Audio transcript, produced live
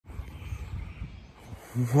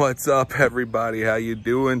What's up, everybody? How you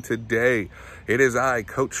doing today? It is I,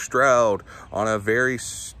 Coach Stroud, on a very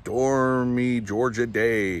stormy Georgia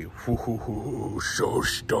day. So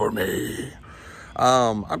stormy.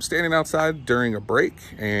 I'm standing outside during a break,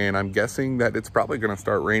 and I'm guessing that it's probably going to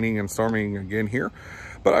start raining and storming again here.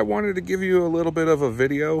 But I wanted to give you a little bit of a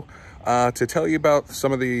video to tell you about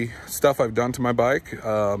some of the stuff I've done to my bike,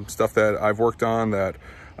 stuff that I've worked on that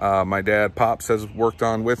my dad, Pops, has worked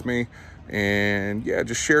on with me. And yeah,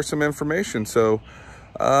 just share some information. So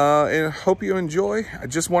and I hope you enjoy. I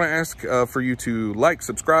just want to ask for you to like,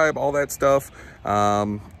 subscribe, all that stuff. I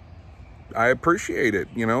appreciate it.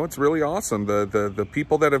 You know, it's really awesome. The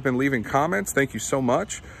people that have been leaving comments, thank you so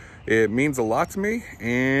much. It means a lot to me.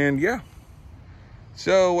 And yeah,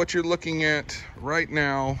 so what you're looking at right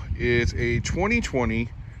now is a 2020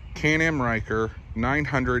 Can-Am Ryker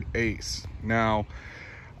 900 Ace. Now,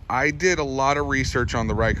 I did a lot of research on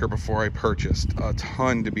the Ryker before I purchased, a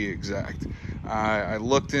ton to be exact. I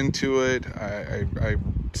looked into it, I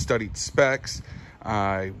studied specs,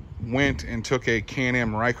 I went and took a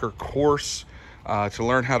Can-Am Ryker course to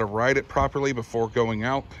learn how to ride it properly before going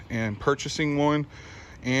out and purchasing one.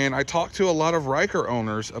 And I talked to a lot of Ryker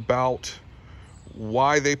owners about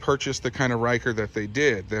why they purchased the kind of Ryker that they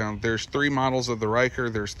did. There's three models of the Ryker.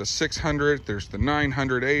 There's the 600, there's the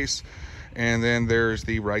 900 Ace, and then there's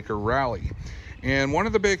the Ryker Rally. And one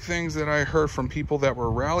of the big things that I heard from people that were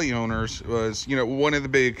Rally owners was, you know, one of the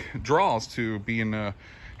big draws to being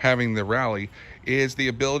having the Rally is the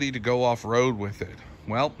ability to go off-road with it.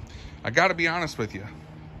 Well, I got to be honest with you.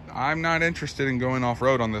 I'm not interested in going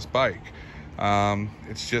off-road on this bike.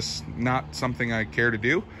 It's just not something I care to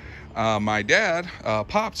do. My dad,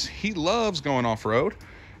 Pops, he loves going off-road.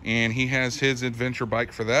 And he has his adventure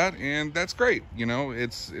bike for that, and that's great. You know,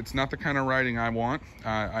 it's not the kind of riding I want.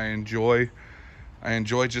 I enjoy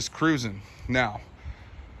just cruising. Now,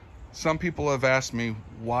 some people have asked me,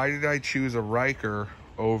 why did I choose a Ryker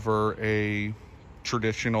over a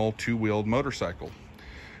traditional two-wheeled motorcycle?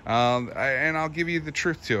 And I'll give you the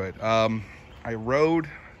truth to it. I rode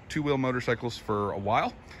two-wheel motorcycles for a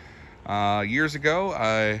while. Years ago,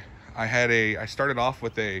 I started off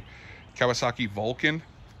with a Kawasaki Vulcan,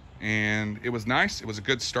 and it was nice. It was a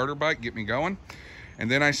good starter bike, get me going.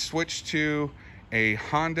 And then I switched to a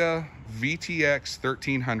Honda VTX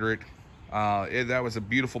 1300. That was a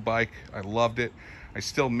beautiful bike. I loved it. I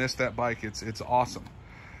still miss that bike. It's awesome.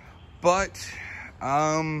 But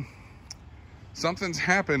something's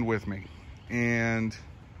happened with me, and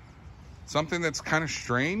something that's kind of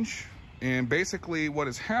strange. And basically what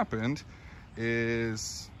has happened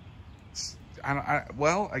is,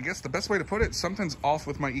 well, I guess the best way to put it, something's off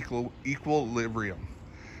with my equilibrium.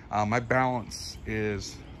 My balance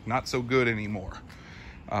is not so good anymore.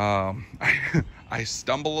 I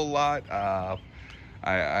stumble a lot.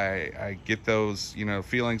 I get those, you know,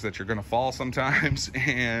 feelings that you're gonna fall sometimes.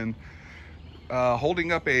 And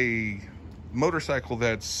holding up a motorcycle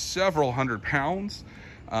that's several hundred pounds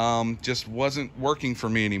just wasn't working for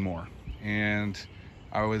me anymore. And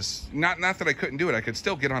I was, not that I couldn't do it. I could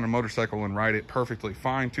still get on a motorcycle and ride it perfectly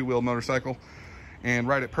fine, two-wheel motorcycle, and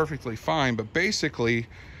ride it perfectly fine. But basically,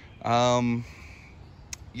 yeah,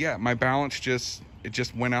 my balance just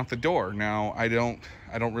went out the door. Now, I don't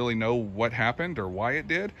really know what happened or why it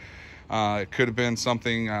did. It could have been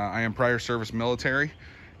something, I am prior service military,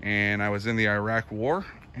 and I was in the Iraq War.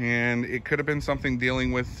 And it could have been something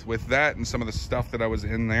dealing with that and some of the stuff that I was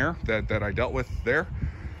in there, that I dealt with there.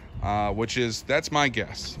 That's my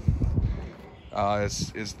guess,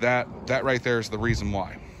 is that right there is the reason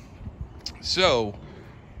why. So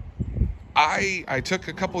I took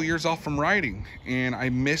a couple years off from riding, and I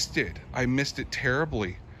missed it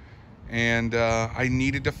terribly, and I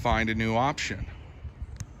needed to find a new option.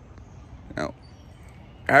 Now,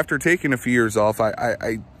 after taking a few years off,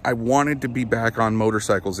 I wanted to be back on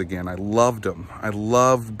motorcycles again. I loved them. I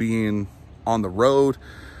loved being on the road.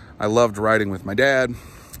 I loved riding with my dad.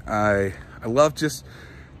 I love just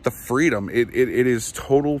the freedom. It is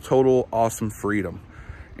total awesome freedom.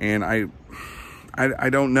 And I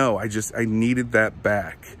don't know. I needed that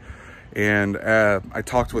back. And I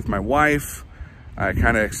talked with my wife. I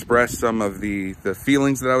kind of expressed some of the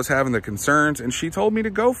feelings that I was having, the concerns, and she told me to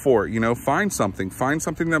go for it. You know, find something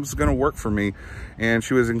that was going to work for me. And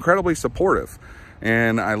she was incredibly supportive.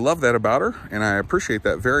 And I love that about her, and I appreciate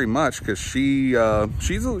that very much, because she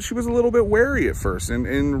was a little bit wary at first,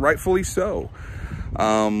 and rightfully so.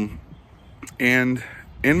 And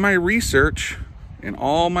in my research and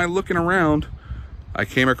all my looking around, I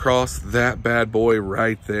came across that bad boy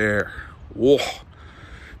right there. Whoa.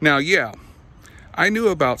 Now, yeah, I knew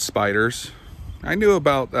about spiders, I knew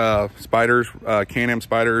about spiders, Can-Am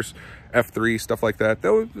spiders, F3, stuff like that.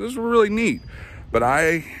 Those were really neat. But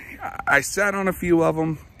I sat on a few of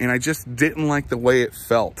them, and I just didn't like the way it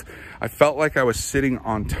felt. I felt like I was sitting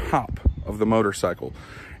on top of the motorcycle.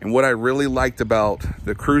 And what I really liked about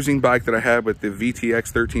the cruising bike that I had with the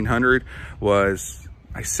VTX 1300 was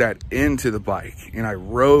I sat into the bike and I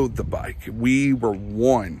rode the bike. We were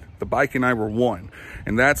one. The bike and I were one.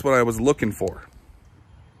 And that's what I was looking for.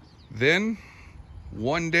 Then,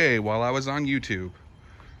 one day while I was on YouTube,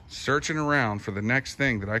 searching around for the next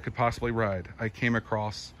thing that I could possibly ride, I came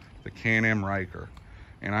across the Can-Am Ryker.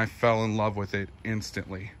 And I fell in love with it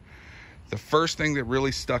instantly. The first thing that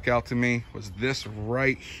really stuck out to me was this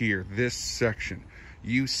right here, this section.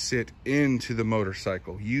 You sit into the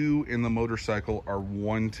motorcycle. You and the motorcycle are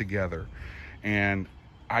one together. And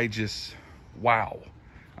I just, wow,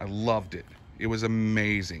 I loved it. It was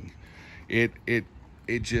amazing. It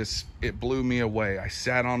blew me away. I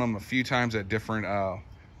sat on them a few times at different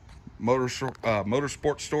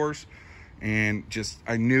motorsport stores, and just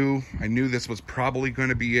I knew this was probably going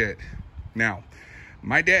to be it. Now,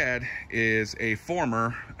 my dad is a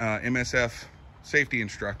former MSF safety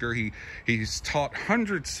instructor. He's taught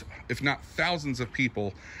hundreds, if not thousands, of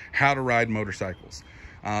people how to ride motorcycles.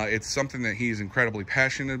 It's something that he's incredibly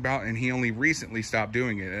passionate about, and he only recently stopped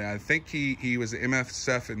doing it. And I think he was an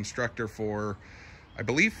MSF instructor for, I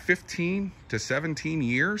believe, 15 to 17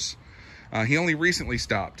 years. He only recently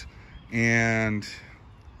stopped. And,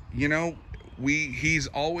 you know, he's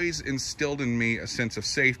always instilled in me a sense of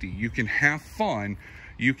safety. You can have fun,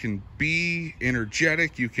 you can be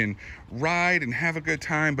energetic, you can ride and have a good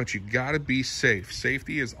time, but you gotta be safe.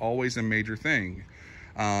 Safety is always a major thing.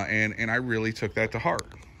 And I really took that to heart.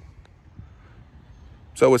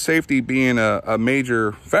 So with safety being a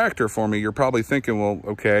major factor for me, you're probably thinking, well,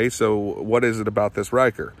 okay, so what is it about this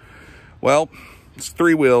Ryker? Well, it's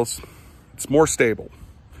 3 wheels, it's more stable.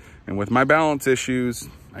 And with my balance issues,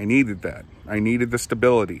 I needed that. I needed the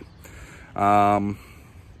stability.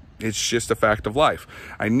 It's just a fact of life.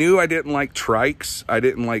 I knew I didn't like trikes. I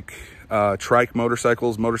didn't like trike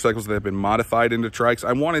motorcycles that have been modified into trikes.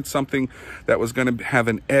 I wanted something that was going to have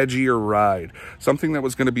an edgier ride, something that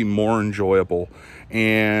was going to be more enjoyable.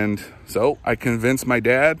 And so I convinced my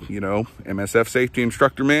dad, you know, MSF safety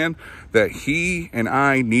instructor man, that he and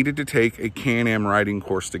I needed to take a Can-Am riding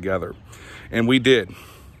course together. And we did.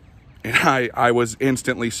 And I was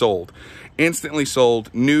instantly sold. Instantly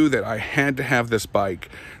sold, knew that I had to have this bike,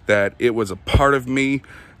 that it was a part of me,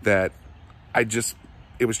 that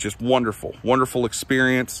it was just wonderful. Wonderful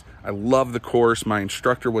experience. I love the course. My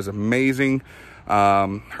instructor was amazing.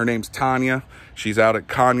 Her name's Tanya. She's out at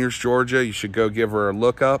Conyers, Georgia. You should go give her a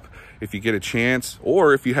look up if you get a chance.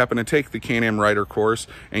 Or if you happen to take the Can-Am Ryker course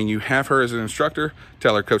and you have her as an instructor,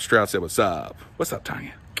 tell her Coach Stroud said, what's up? What's up,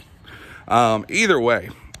 Tanya? Either way,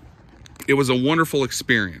 it was a wonderful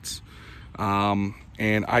experience.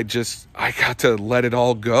 And I got to let it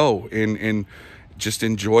all go and just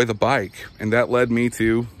enjoy the bike. And that led me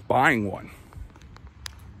to buying one.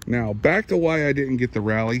 Now, back to why I didn't get the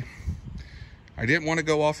Rally. I didn't want to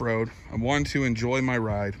go off-road. I wanted to enjoy my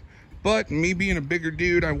ride. But me being a bigger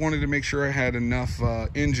dude, I wanted to make sure I had enough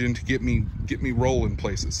engine to get me rolling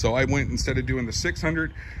places. So I went, instead of doing the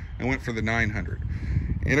 600, I went for the 900.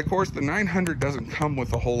 And of course, the 900 doesn't come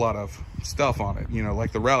with a whole lot of stuff on it, you know,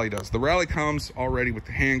 like the Rally does. The Rally comes already with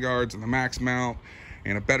the handguards and the max mount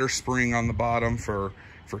and a better spring on the bottom for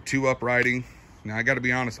 2-up riding. Now, I got to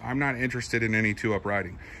be honest, I'm not interested in any 2-up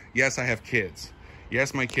riding. Yes, I have kids.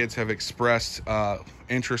 Yes, my kids have expressed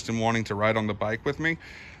interest in wanting to ride on the bike with me,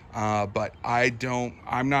 but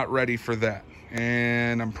I'm not ready for that.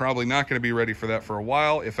 And I'm probably not going to be ready for that for a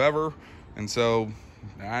while, if ever. And so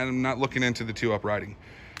I'm not looking into the 2-up riding.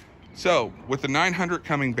 So with the 900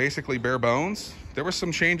 coming basically bare bones, there were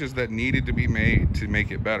some changes that needed to be made to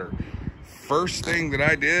make it better. First thing that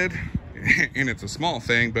I did, and it's a small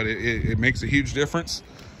thing, but it makes a huge difference.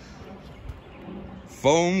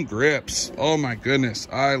 Foam grips. Oh my goodness,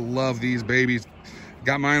 I love these babies.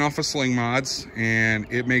 Got mine off of Sling Mods, and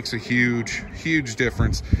it makes a huge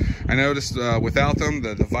difference. I noticed without them,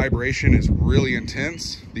 the vibration is really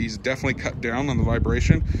intense. These definitely cut down on the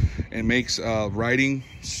vibration and makes riding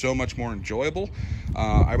so much more enjoyable.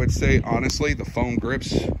 I would say, honestly, the foam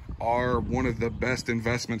grips are one of the best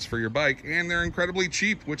investments for your bike, and they're incredibly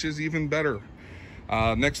cheap, which is even better.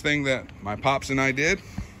 Next thing that my pops and I did,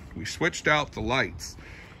 we switched out the lights.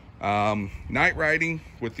 Night riding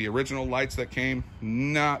with the original lights that came,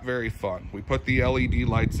 not very fun. We put the LED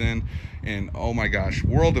lights in, and oh my gosh,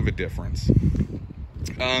 world of a difference.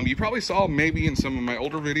 You probably saw maybe in some of my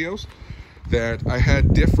older videos that I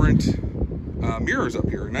had different mirrors up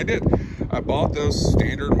here, and I did. I bought those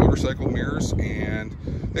standard motorcycle mirrors, and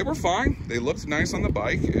they were fine. They looked nice on the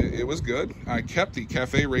bike. It was good. I kept the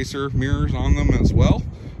Cafe Racer mirrors on them as well.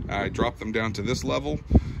 I dropped them down to this level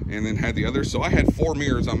and then had the others. So I had 4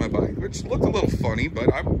 mirrors on my bike, which looked a little funny,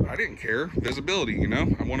 but I didn't care. Visibility, you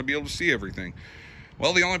know, I want to be able to see everything.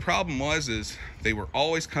 Well, the only problem is they were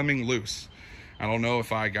always coming loose. I don't know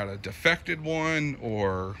if I got a defected one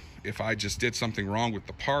or if I just did something wrong with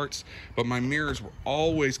the parts, but my mirrors were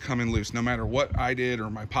always coming loose, no matter what I did or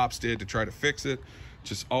my pops did to try to fix it.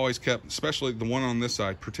 Just always kept, especially the one on this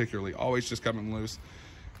side particularly, always just coming loose.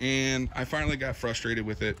 And I finally got frustrated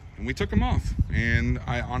with it, and we took them off. And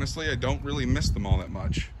I don't really miss them all that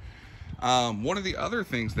much. One of the other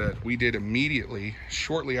things that we did immediately,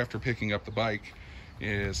 shortly after picking up the bike,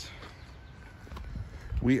 is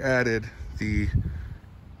we added the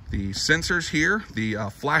sensors here, the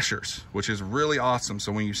flashers, which is really awesome.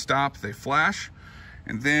 So when you stop, they flash.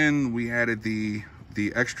 And then we added the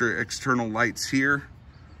extra external lights here,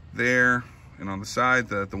 there, and on the side,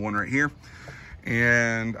 the one right here.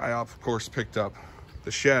 And I, of course, picked up the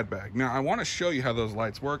shad bag. Now, I want to show you how those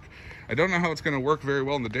lights work. I don't know how it's going to work very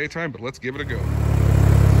well in the daytime, but let's give it a go. All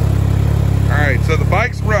right, so the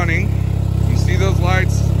bike's running. You see those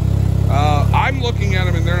lights? I'm looking at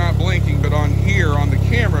them and they're not blinking, but on here, on the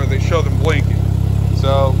camera, they show them blinking.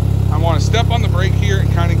 So I want to step on the brake here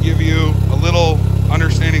and kind of give you a little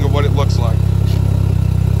understanding of what it looks like.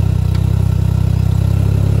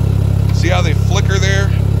 See how they flicker there?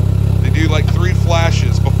 They do like 3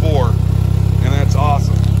 flashes before, and that's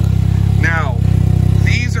awesome. Now,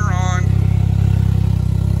 these are on.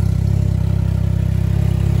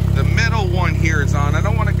 The middle one here is on. I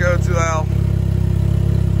don't want to go to how.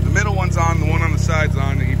 The middle one's on, the one on the side's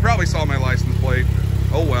on. You probably saw my license plate.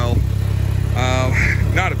 Oh well.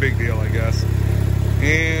 Not a big deal, I guess.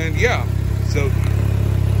 And yeah, so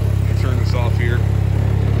let me turn this off here.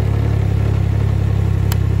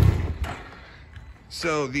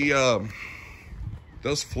 So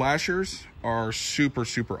those flashers are super,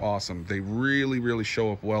 super awesome. They really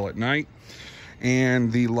show up well at night.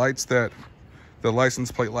 And the lights that, the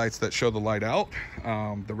license plate lights that show the light out,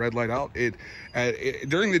 the red light out,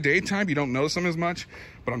 during the daytime, you don't notice them as much,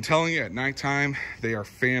 but I'm telling you, at nighttime, they are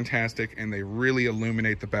fantastic and they really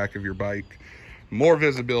illuminate the back of your bike. More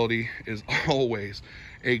visibility is always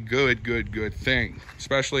a good thing,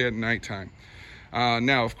 especially at nighttime.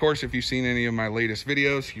 Now, of course, if you've seen any of my latest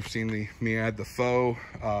videos, you've seen me add the faux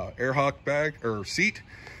Airhawk bag or seat,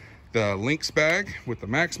 the Lynx bag with the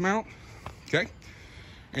max mount, okay?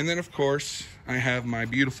 And then, of course, I have my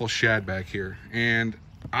beautiful shad bag here, and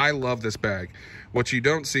I love this bag. What you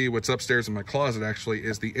don't see, what's upstairs in my closet actually,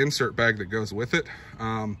 is the insert bag that goes with it.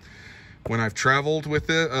 When I've traveled with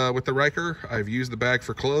the Ryker, I've used the bag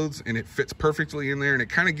for clothes, and it fits perfectly in there, and it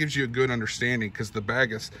kind of gives you a good understanding because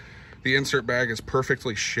the insert bag is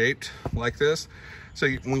perfectly shaped like this. So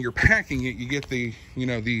when you're packing it, you get the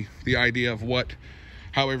idea of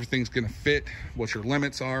how everything's gonna fit, what your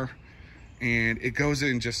limits are, and it goes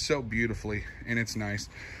in just so beautifully, and it's nice.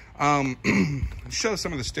 Show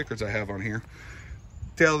some of the stickers I have on here.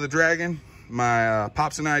 Tail of the Dragon. My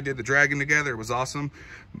pops and I did the Dragon together. It was awesome.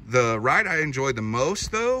 The ride I enjoyed the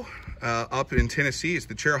most, though, up in Tennessee, is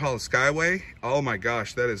the Cherry-Hollow Skyway. Oh my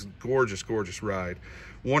gosh, that is gorgeous ride.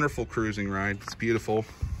 Wonderful cruising ride. It's beautiful.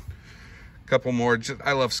 Couple more.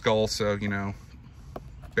 I love Skull, so you know,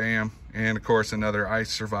 bam. And of course, another I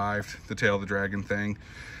survived the Tail of the Dragon thing.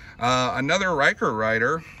 Another Ryker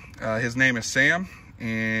rider. His name is Sam,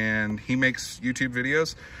 and he makes YouTube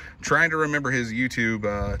videos. I'm trying to remember his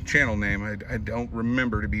YouTube channel name. I don't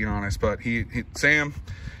remember, to be honest, but Sam,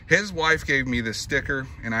 his wife gave me this sticker,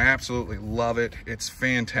 and I absolutely love it. It's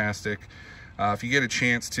fantastic. If you get a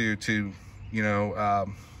chance to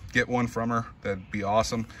get one from her, that'd be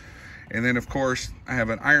awesome. And then, of course, I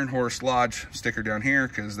have an Iron Horse Lodge sticker down here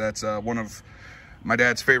because that's one of my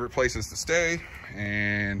dad's favorite places to stay,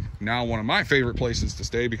 and now one of my favorite places to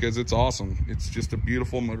stay because it's awesome. It's just a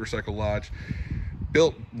beautiful motorcycle lodge,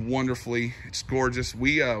 built wonderfully. It's gorgeous.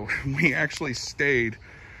 We actually stayed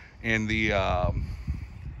in the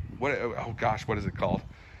what is it called?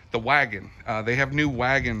 The wagon. They have new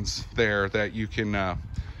wagons there that you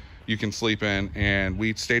can sleep in, and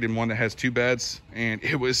we stayed in one that has 2 beds, and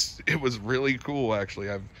it was really cool. Actually,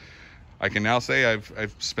 I can now say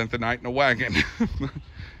I've spent the night in a wagon.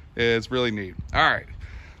 It's really neat. All right,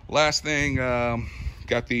 last thing,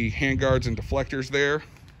 got the handguards and deflectors there.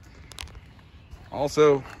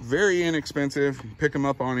 Also very inexpensive. Pick them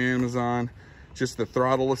up on Amazon. Just the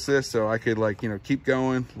throttle assist, so I could keep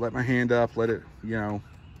going, let my hand up, let it,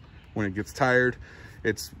 when it gets tired.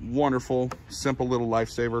 It's wonderful, simple little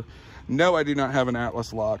lifesaver. No, I do not have an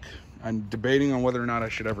Atlas lock. I'm debating on whether or not I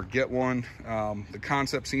should ever get one. The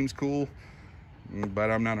concept seems cool, but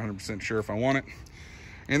I'm not 100% sure if I want it.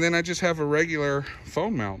 And then I just have a regular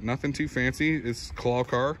phone mount, nothing too fancy. It's claw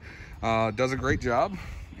car, does a great job,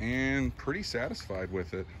 and pretty satisfied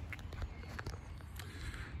with it.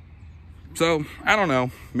 So I don't know,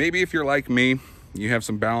 maybe if you're like me, you have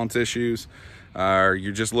some balance issues, or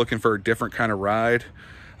you're just looking for a different kind of ride,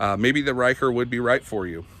 maybe the Ryker would be right for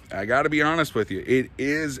you. I gotta be honest with you, it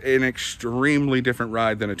is an extremely different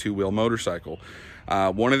ride than a two-wheel motorcycle.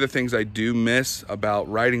 One of the things I do miss about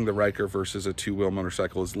riding the Ryker versus a two-wheel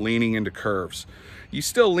motorcycle is leaning into curves. You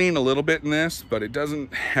still lean a little bit in this, but it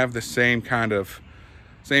doesn't have the same kind of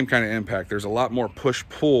impact. There's a lot more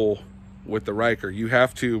push-pull with the Ryker. You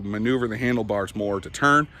have to maneuver the handlebars more to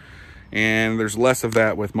turn, and there's less of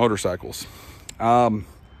that with motorcycles.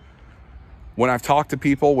 When I've talked to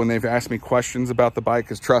people, when they've asked me questions about the bike,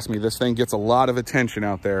 because trust me, this thing gets a lot of attention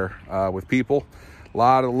out there with people, a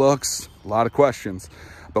lot of looks, a lot of questions.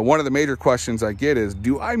 But one of the major questions I get is,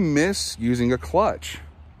 do I miss using a clutch?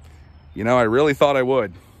 You know, I really thought I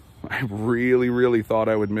would. I really thought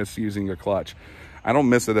I would miss using a clutch. I don't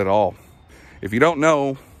miss it at all. If you don't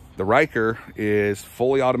know, the Ryker is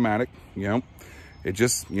fully automatic. You know, it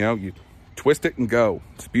just, you know, you twist it and go.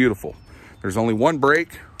 It's beautiful. There's only one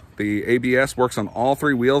brake. The ABS works on all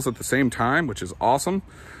three wheels at the same time, which is awesome.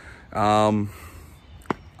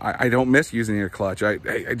 I don't miss using a clutch.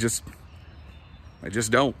 I just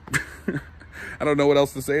don't. I don't know what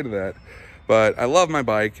else to say to that. But I love my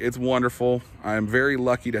bike. It's wonderful. I'm very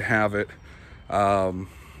lucky to have it.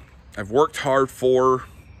 I've worked hard for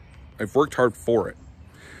it.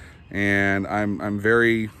 And I'm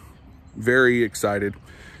very excited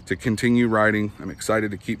to continue riding. I'm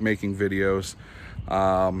excited to keep making videos.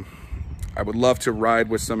 I would love to ride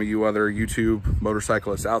with some of you other YouTube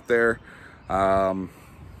motorcyclists out there.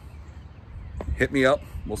 Hit me up.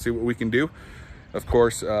 We'll see what we can do. Of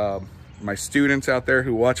course, my students out there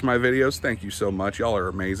who watch my videos, thank you so much. Y'all are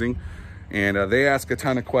amazing. And they ask a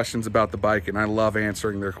ton of questions about the bike, and I love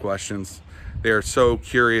answering their questions. They're so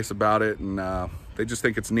curious about it, and they just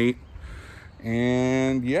think it's neat.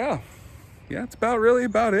 And yeah, it's really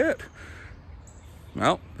about it.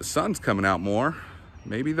 Well, the sun's coming out more.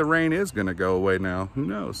 Maybe the rain is gonna go away now. Who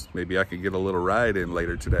knows? Maybe I could get a little ride in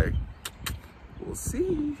later today. We'll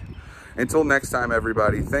see. Until next time,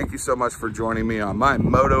 everybody, thank you so much for joining me on my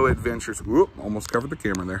moto adventures. Whoop, almost covered the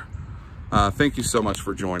camera there. Thank you so much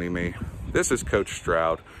for joining me. This is Coach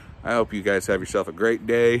Stroud. I hope you guys have yourself a great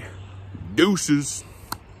day. Deuces.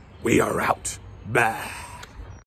 We are out. Bye.